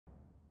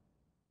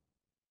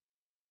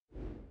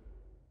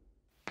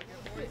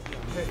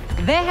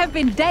There have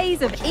been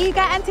days of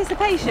eager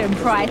anticipation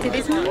prior to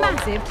this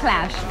massive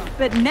clash.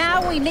 But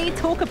now we need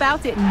talk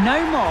about it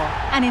no more,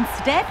 and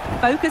instead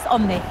focus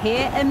on the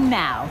here and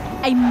now.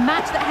 A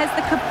match that has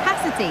the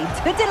capacity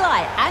to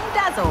delight and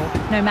dazzle,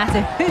 no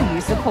matter who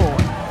you support.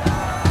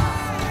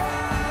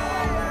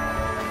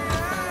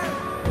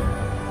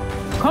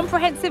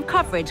 Comprehensive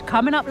coverage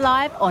coming up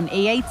live on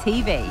EA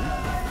TV.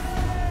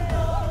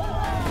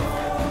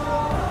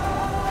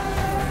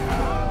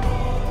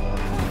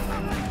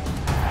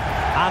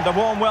 And a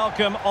warm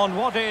welcome on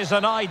what is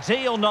an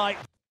ideal night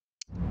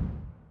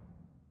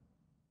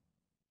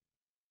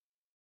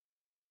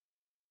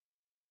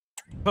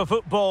for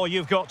football,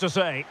 you've got to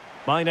say.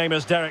 My name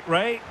is Derek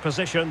Ray,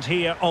 positioned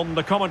here on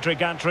the commentary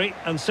gantry,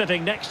 and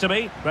sitting next to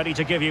me, ready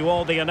to give you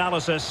all the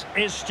analysis,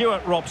 is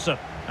Stuart Robson.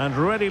 And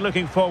really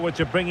looking forward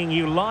to bringing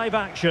you live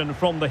action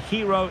from the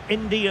Hero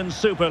Indian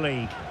Super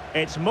League.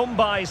 It's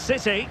Mumbai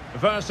City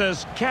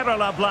versus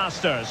Kerala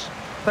Blasters.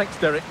 Thanks,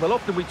 Derek. Well,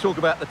 often we talk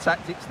about the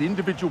tactics, the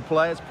individual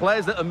players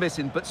that are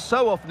missing, but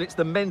so often it's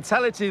the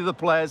mentality of the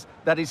players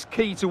that is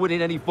key to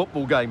winning any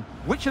football game.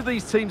 Which of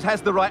these teams has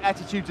the right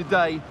attitude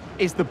today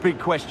is the big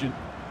question.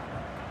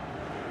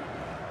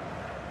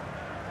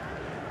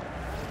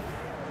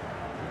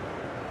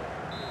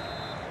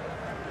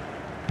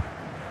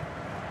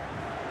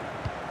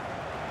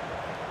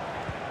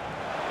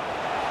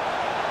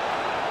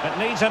 It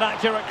needs an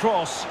accurate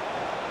cross.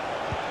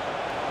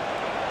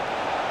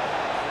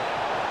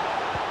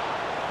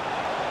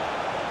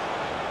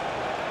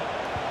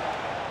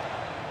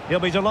 He'll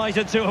be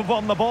delighted to have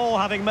won the ball,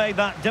 having made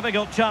that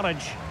difficult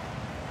challenge.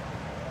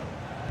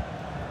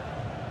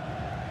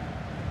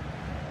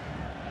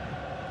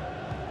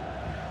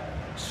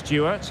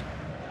 Stewart.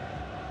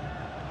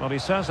 Well,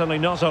 he's certainly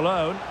not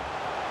alone.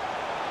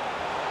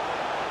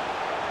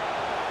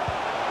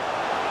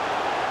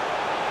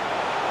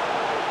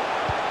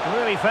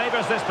 Really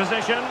favours this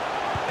position.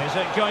 Is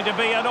it going to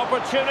be an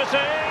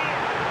opportunity?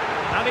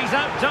 And he's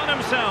outdone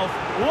himself.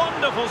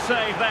 Wonderful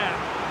save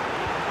there.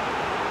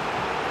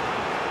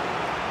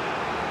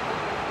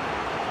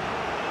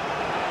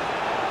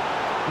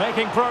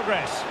 Making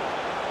progress.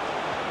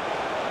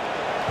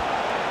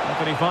 How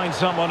can he find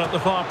someone at the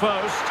far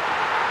post?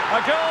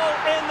 A goal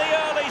in the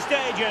early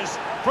stages.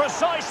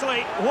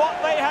 Precisely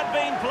what they had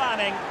been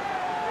planning.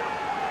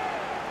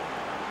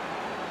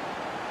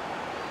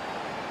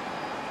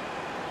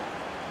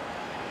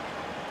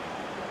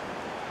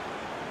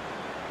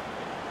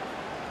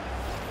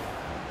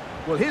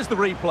 Well, here's the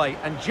replay,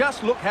 and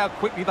just look how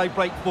quickly they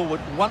break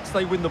forward once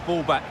they win the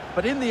ball back.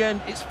 But in the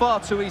end, it's far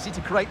too easy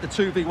to create the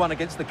 2v1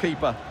 against the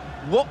keeper.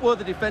 What were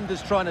the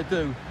defenders trying to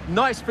do?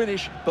 Nice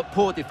finish, but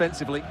poor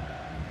defensively.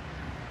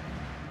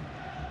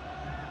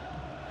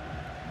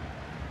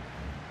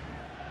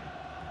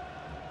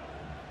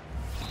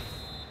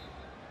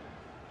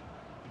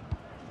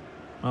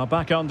 Well,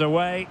 back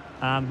underway,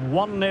 and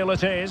 1-0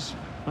 it is.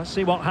 Let's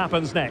see what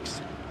happens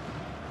next.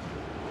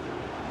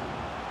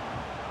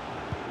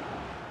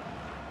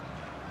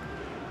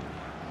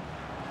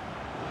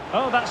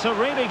 Oh, that's a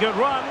really good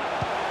run.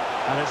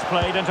 And it's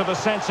played into the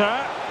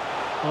centre.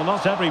 Well,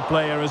 not every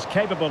player is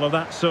capable of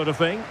that sort of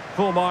thing.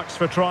 Full marks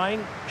for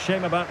trying.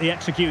 Shame about the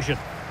execution.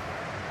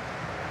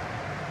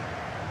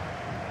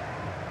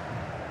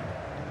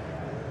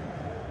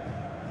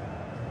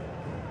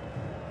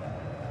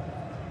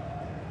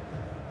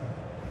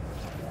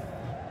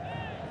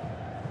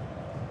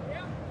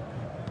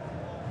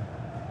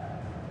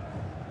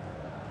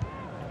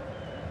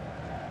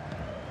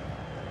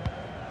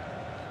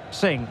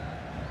 Singh.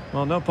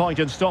 Well, no point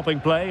in stopping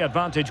play.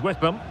 Advantage with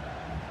them.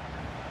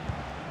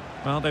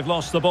 Well, they've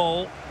lost the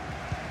ball.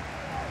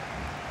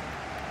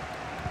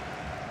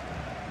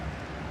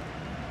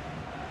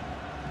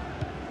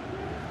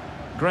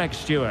 Greg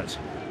Stewart.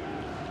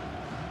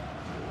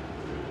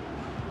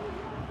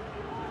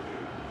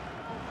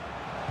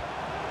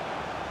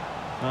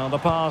 Well, the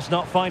pass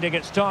not finding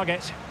its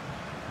target.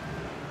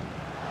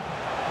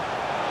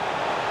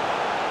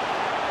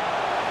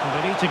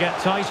 And they need to get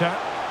tighter.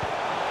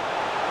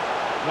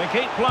 They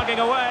keep plugging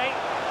away,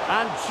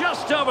 and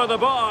just over the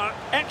bar.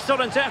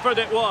 Excellent effort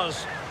it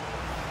was.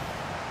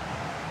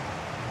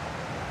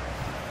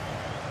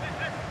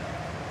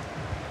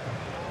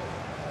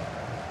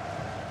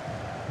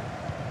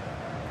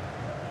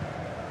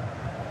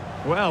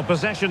 Well,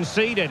 possession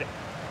ceded.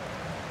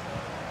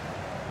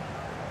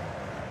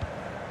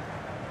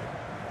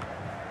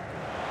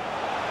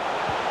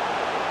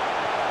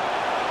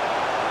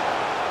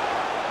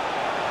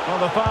 Well,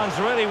 the fans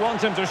really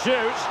want him to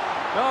shoot.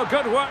 Oh,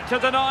 good work to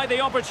deny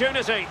the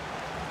opportunity.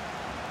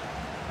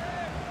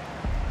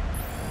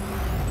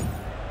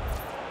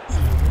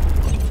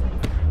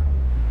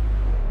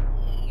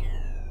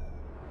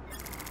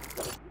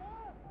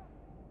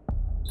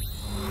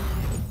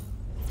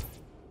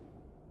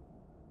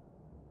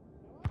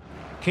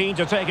 Keen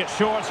to take it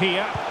short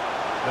here.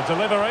 The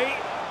delivery.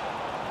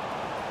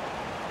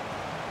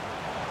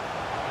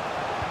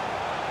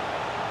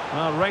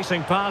 Well,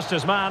 racing past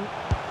his man.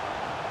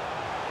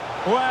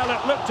 Well,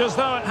 it looked as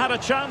though it had a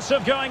chance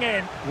of going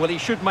in. Well, he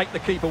should make the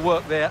keeper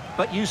work there,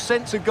 but you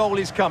sense a goal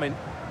is coming.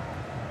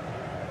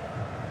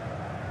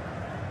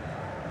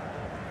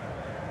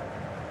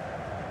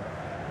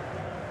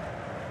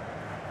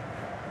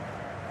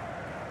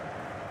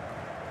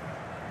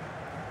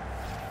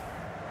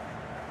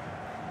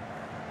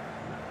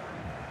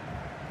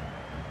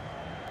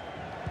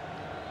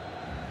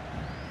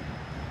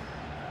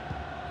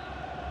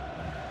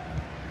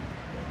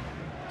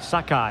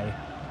 Sakai.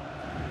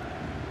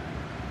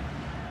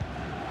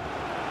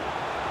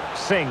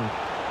 Singh.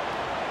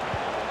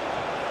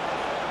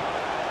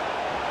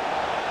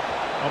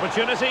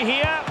 Opportunity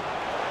here.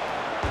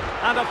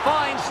 And a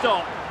fine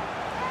stop.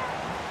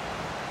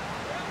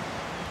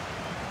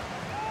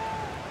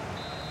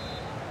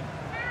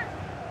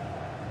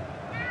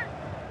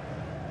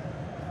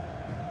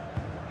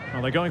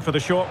 Well, they're going for the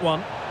short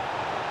one.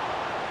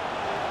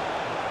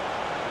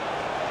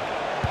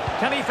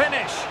 Can he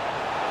finish?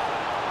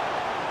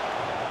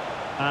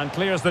 And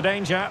clears the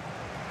danger.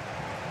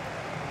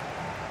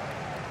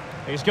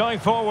 He's going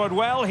forward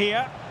well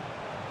here.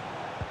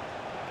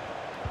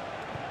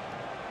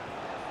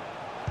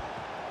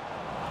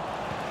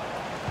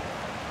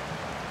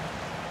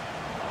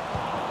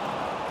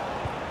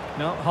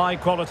 No, high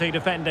quality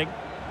defending.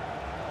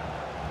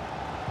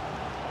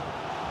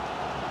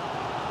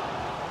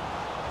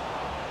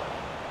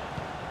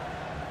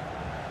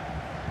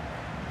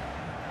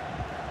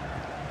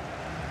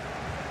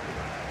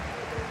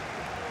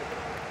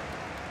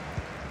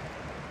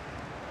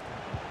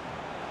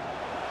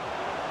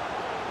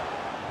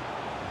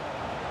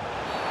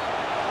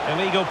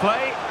 Illegal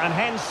play, and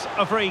hence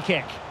a free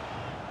kick.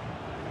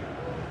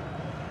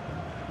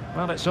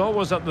 Well, it's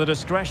always at the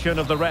discretion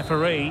of the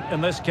referee,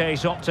 in this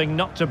case opting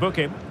not to book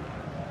him.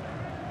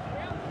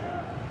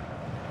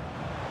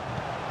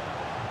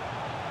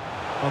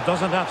 Well,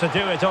 doesn't have to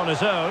do it on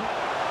his own.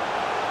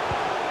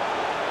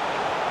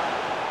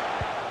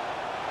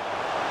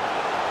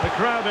 The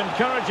crowd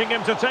encouraging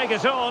him to take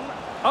it on.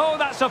 Oh,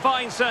 that's a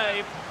fine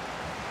save.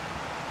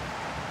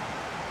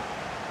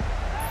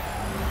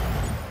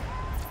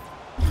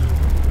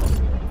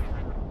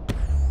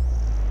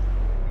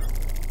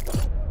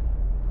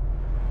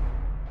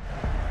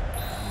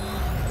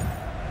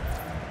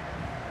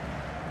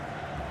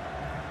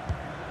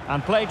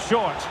 And played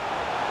short.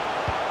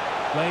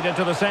 Played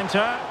into the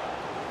centre.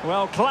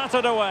 Well,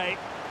 clattered away.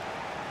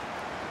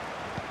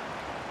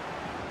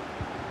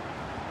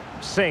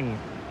 Singh.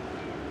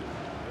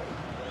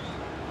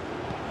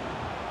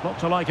 Lot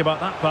to like about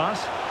that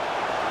pass.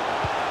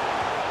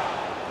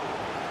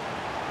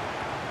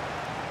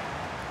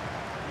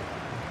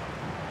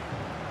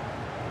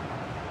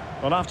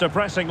 Well, after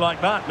pressing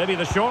like that, maybe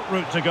the short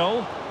route to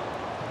goal.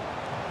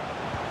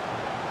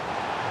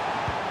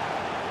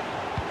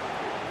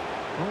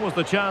 What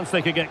was the chance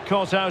they could get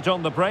caught out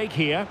on the break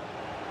here?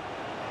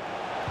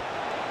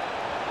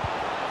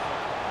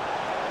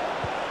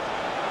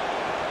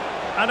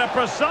 And a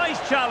precise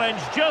challenge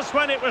just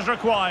when it was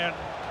required.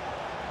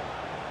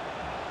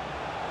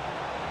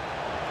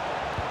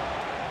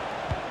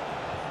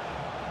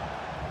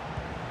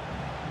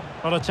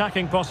 Well,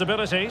 attacking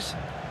possibilities,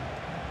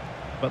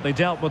 but they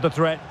dealt with the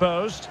threat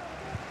posed.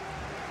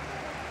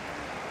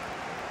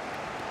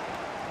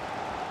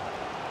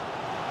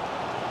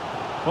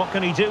 What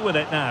can he do with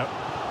it now?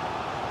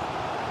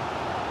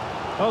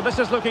 Oh, this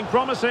is looking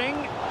promising.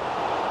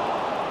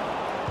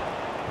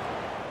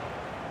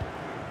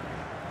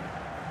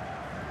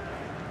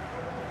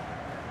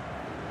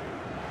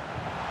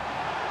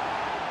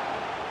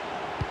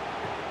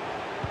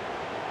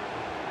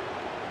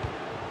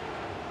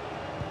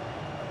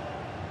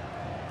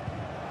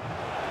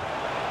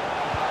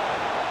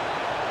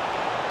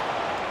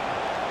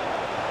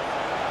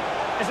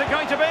 Is it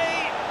going to be?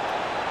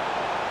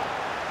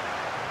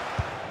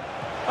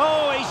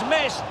 Oh, he's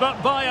missed,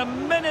 but by a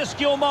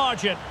minuscule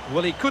margin.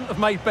 Well, he couldn't have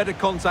made better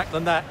contact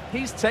than that.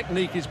 His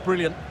technique is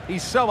brilliant.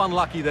 He's so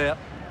unlucky there.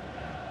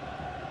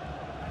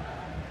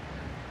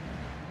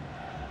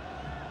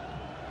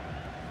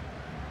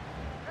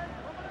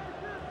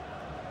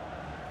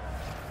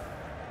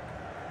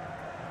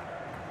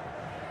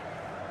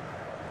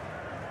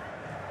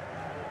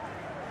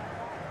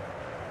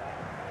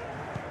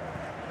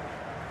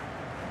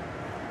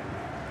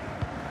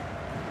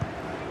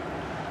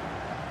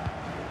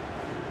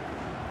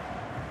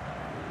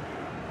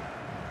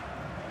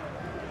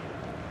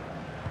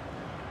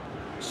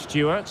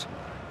 Stewart.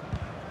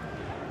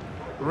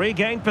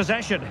 Regained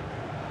possession.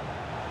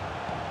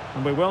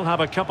 And we will have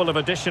a couple of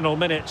additional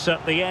minutes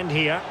at the end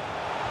here.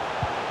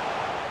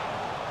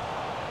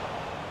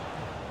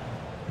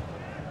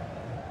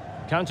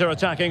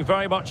 Counter-attacking,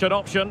 very much an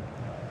option.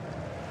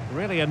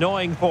 Really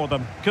annoying for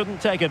them.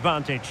 Couldn't take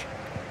advantage.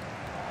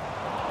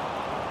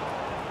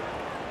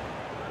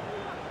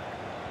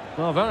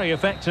 Well, very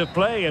effective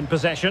play in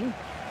possession.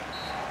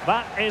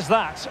 That is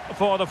that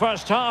for the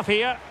first half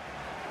here.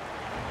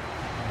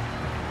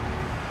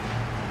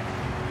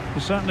 You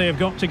certainly have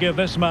got to give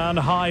this man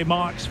high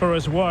marks for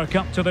his work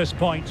up to this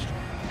point.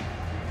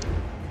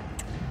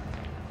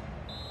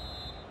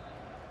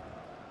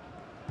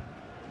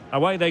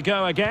 Away they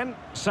go again.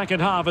 Second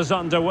half is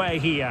underway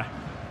here.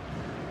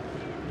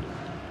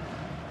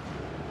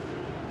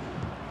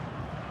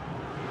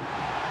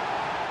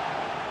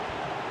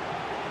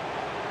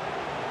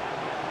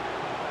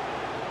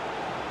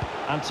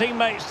 And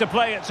teammates to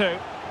play it to.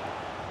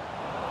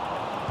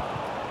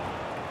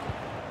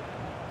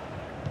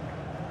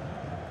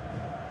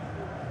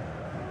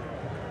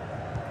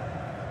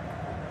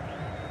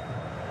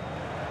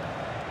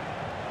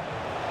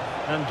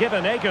 And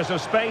given acres of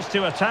space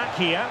to attack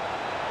here.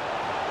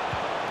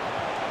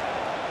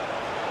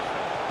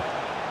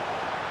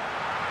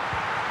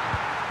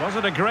 Was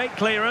it a great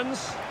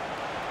clearance?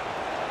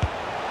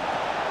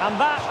 And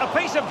that, a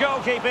piece of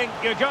goalkeeping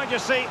you're going to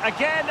see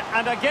again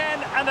and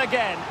again and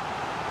again.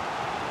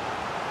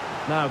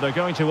 Now they're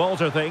going to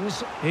alter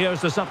things.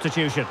 Here's the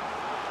substitution.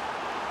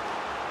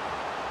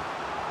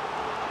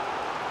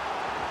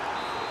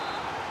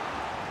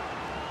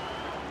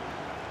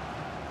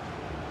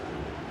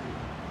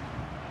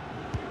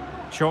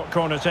 Short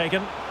corner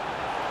taken.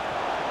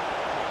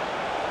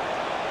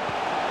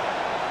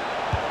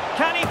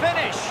 Can he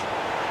finish?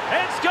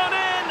 It's gone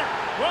in!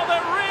 Well,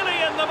 they're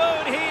really in the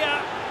mood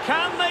here.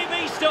 Can they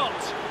be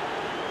stopped?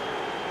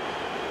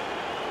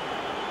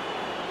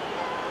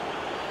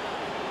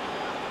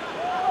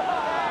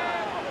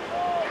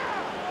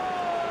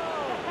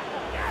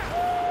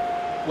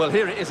 Well,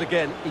 here it is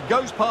again. He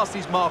goes past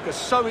his marker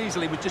so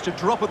easily with just a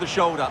drop of the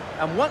shoulder.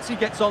 And once he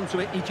gets onto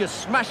it, he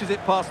just smashes it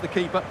past the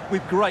keeper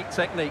with great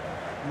technique.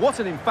 What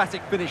an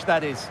emphatic finish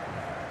that is.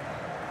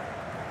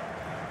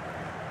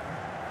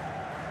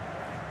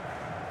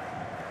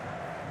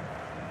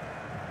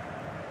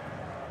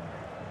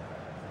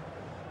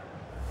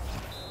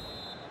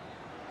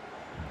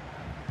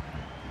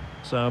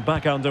 So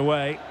back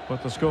underway,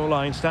 with the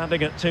scoreline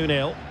standing at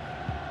 2-0.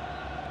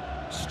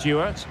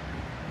 Stewart.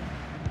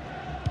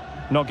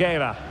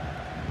 Nogueira.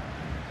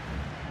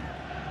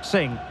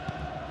 Singh.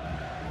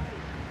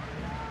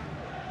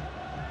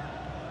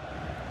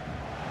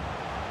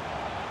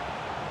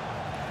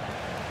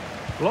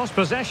 Lost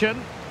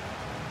possession.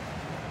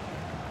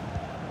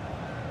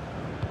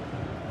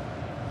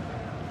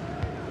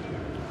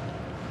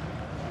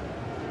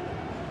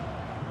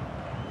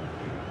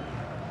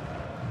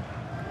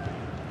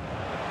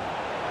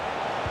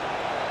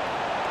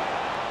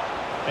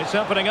 It's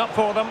opening up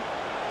for them.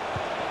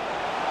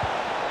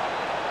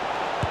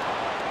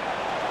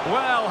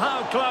 Well,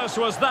 how close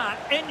was that?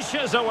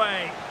 Inches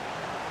away.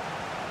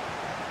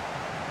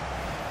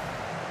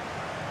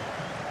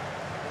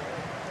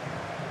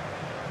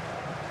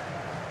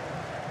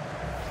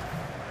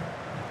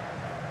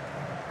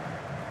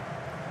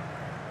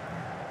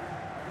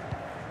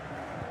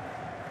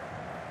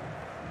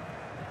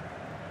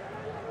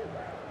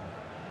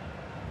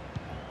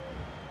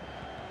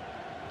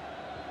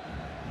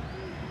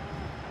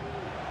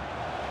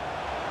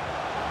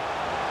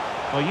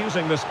 Well,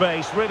 using the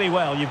space really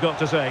well, you've got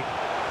to say.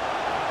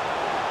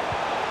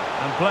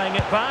 And playing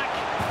it back.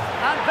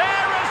 And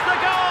there is the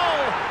goal!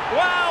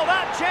 Wow,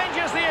 that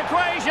changes the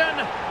equation.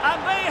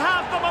 And they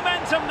have the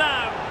momentum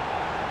now.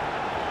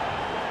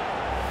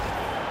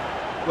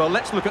 Well,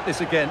 let's look at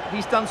this again.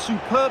 He's done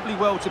superbly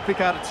well to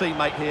pick out a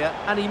teammate here,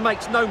 and he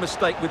makes no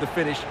mistake with the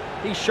finish.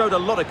 He showed a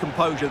lot of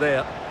composure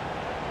there.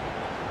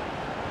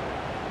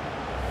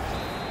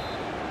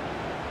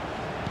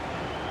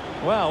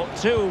 Well,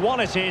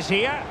 2-1 it is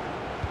here.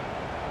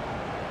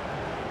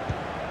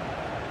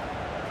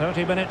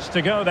 30 minutes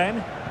to go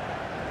then.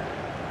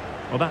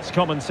 Well, that's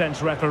common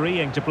sense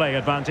refereeing to play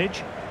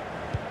advantage.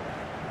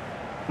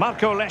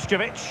 Marko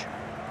Lešković.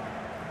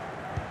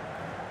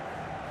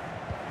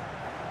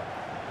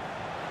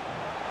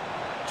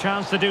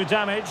 Chance to do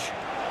damage.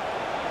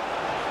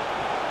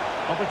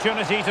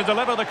 Opportunity to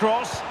deliver the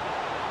cross.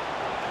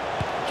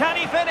 Can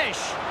he finish?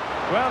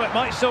 Well, it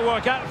might still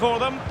work out for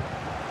them.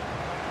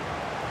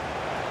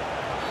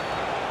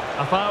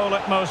 A foul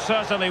it most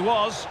certainly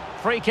was.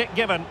 Free kick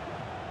given.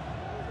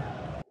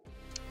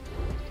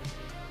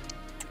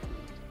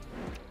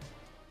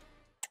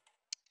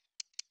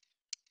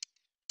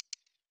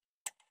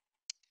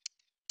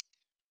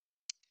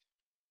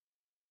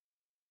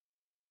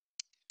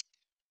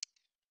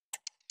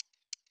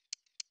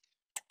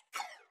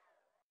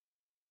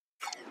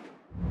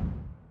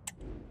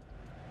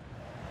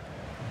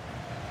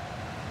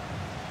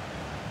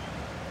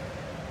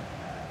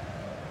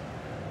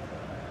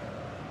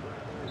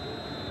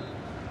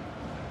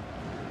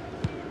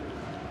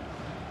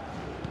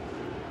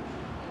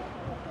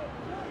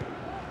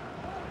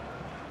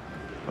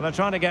 Well, they're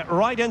trying to get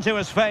right into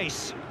his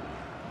face.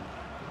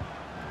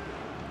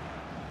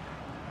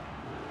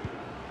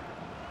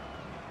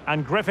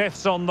 And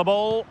Griffiths on the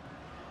ball.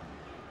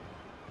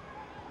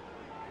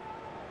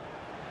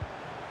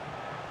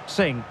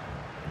 Singh.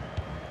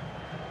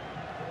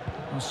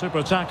 A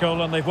super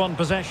tackle and they've won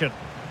possession.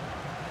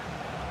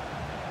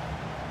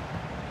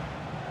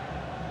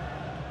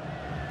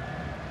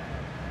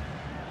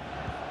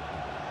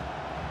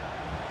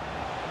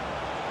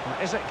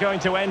 Is it going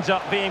to end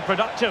up being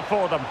productive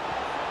for them?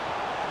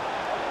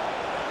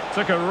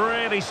 Took a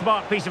really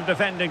smart piece of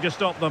defending to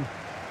stop them.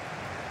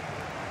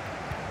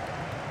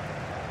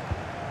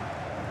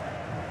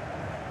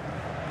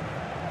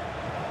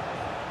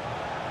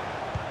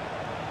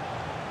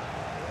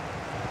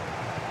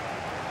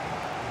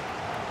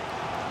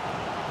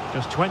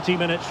 Just 20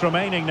 minutes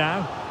remaining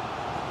now.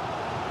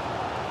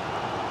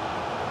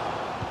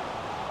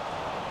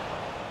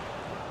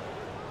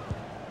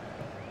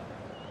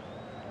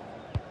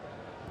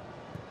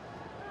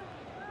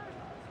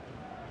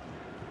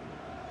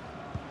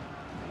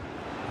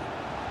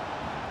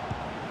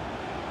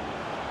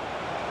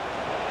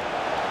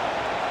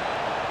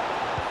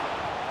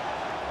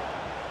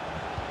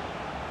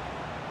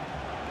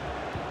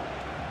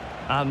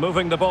 And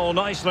moving the ball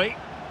nicely.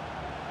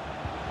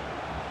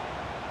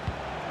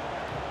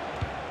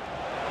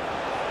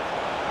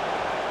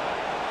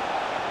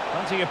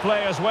 Plenty of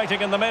players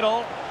waiting in the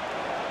middle.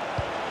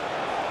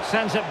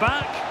 Sends it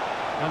back.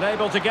 And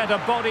able to get a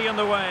body in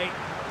the way.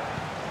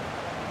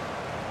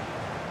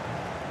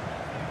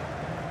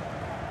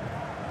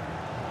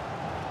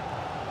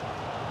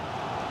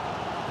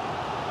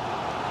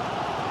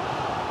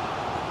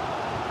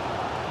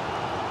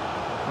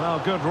 Well,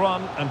 good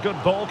run and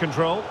good ball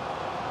control.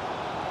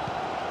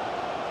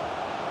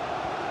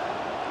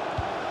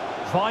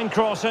 Fine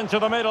cross into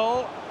the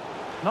middle.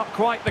 Not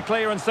quite the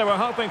clearance they were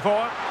hoping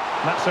for.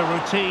 That's a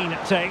routine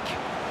take.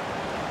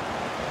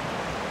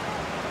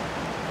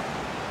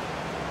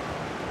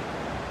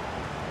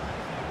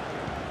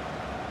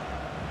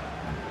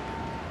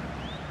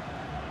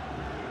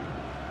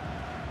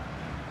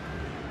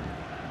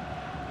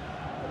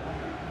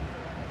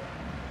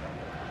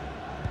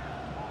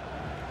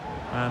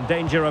 And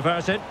danger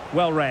averted.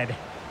 Well read.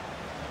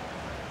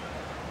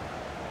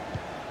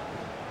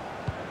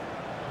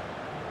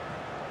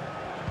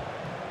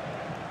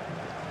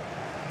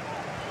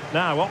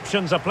 Now,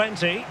 options are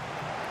plenty.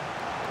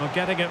 Well,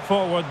 getting it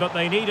forward, but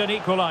they need an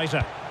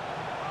equaliser.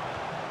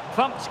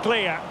 Thumped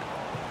clear.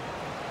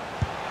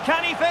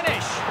 Can he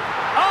finish?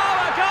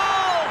 Oh, a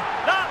goal!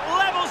 That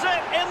levels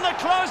it in the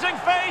closing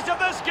phase of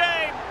this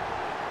game.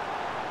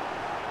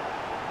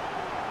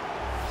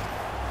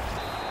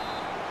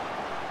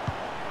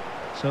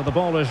 So the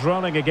ball is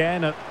running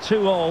again at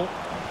 2-2.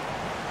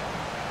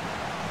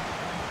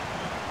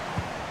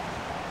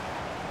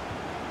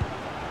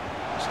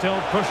 Still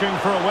pushing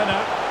for a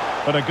winner.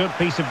 But a good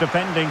piece of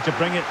defending to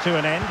bring it to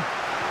an end.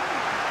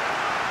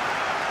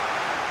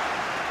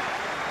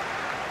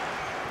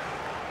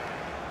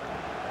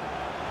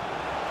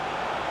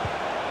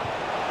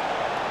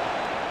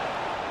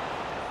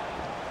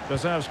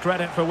 Deserves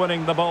credit for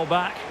winning the ball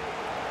back.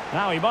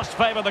 Now he must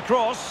favour the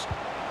cross.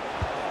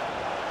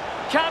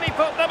 Can he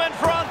put them in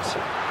front?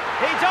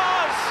 He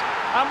does!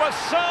 And with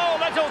so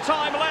little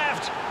time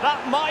left,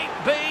 that might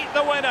be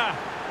the winner.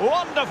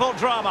 Wonderful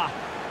drama.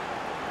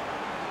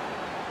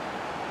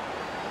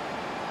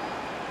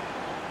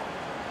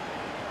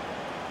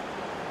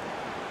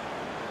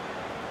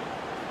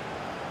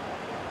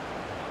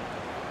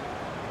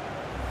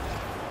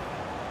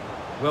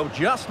 Well,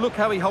 just look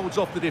how he holds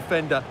off the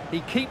defender.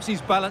 He keeps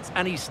his balance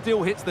and he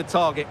still hits the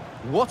target.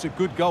 What a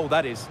good goal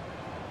that is.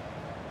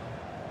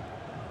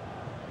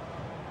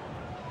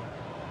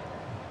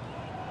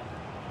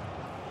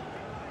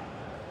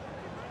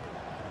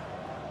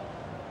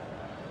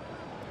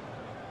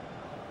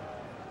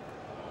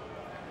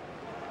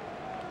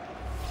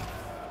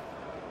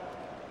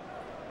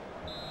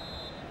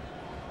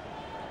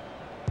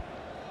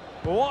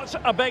 What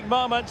a big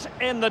moment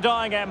in the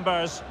dying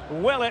embers.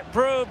 Will it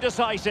prove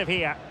decisive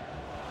here?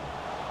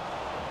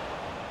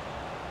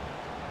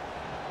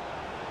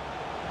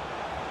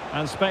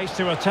 And space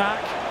to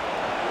attack.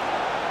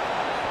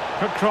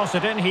 Could cross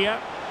it in here.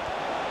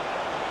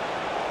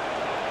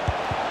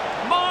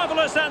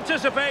 Marvellous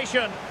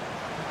anticipation.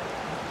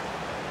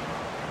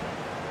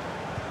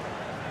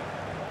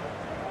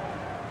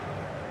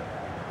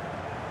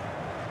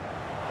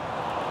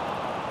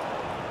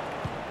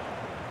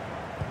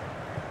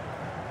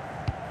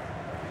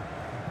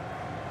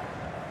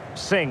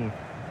 Singh.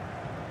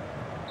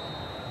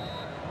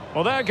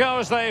 Well, there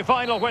goes the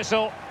final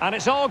whistle, and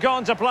it's all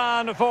gone to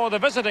plan for the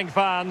visiting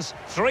fans.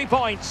 3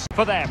 points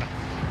for them.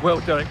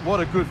 Well, Derek,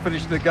 what a good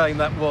finish to the game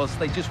that was.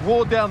 They just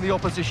wore down the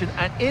opposition,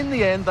 and in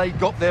the end, they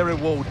got their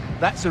reward.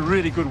 That's a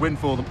really good win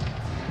for them.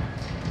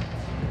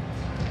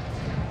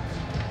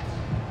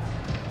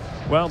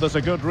 Well, there's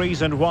a good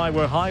reason why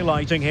we're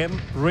highlighting him.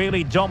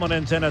 Really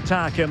dominant in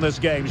attack in this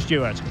game,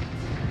 Stuart.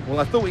 Well,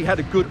 I thought he had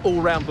a good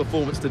all-round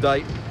performance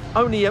today.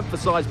 Only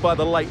emphasised by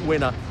the late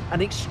winner.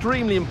 An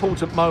extremely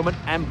important moment,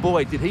 and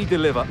boy, did he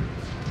deliver.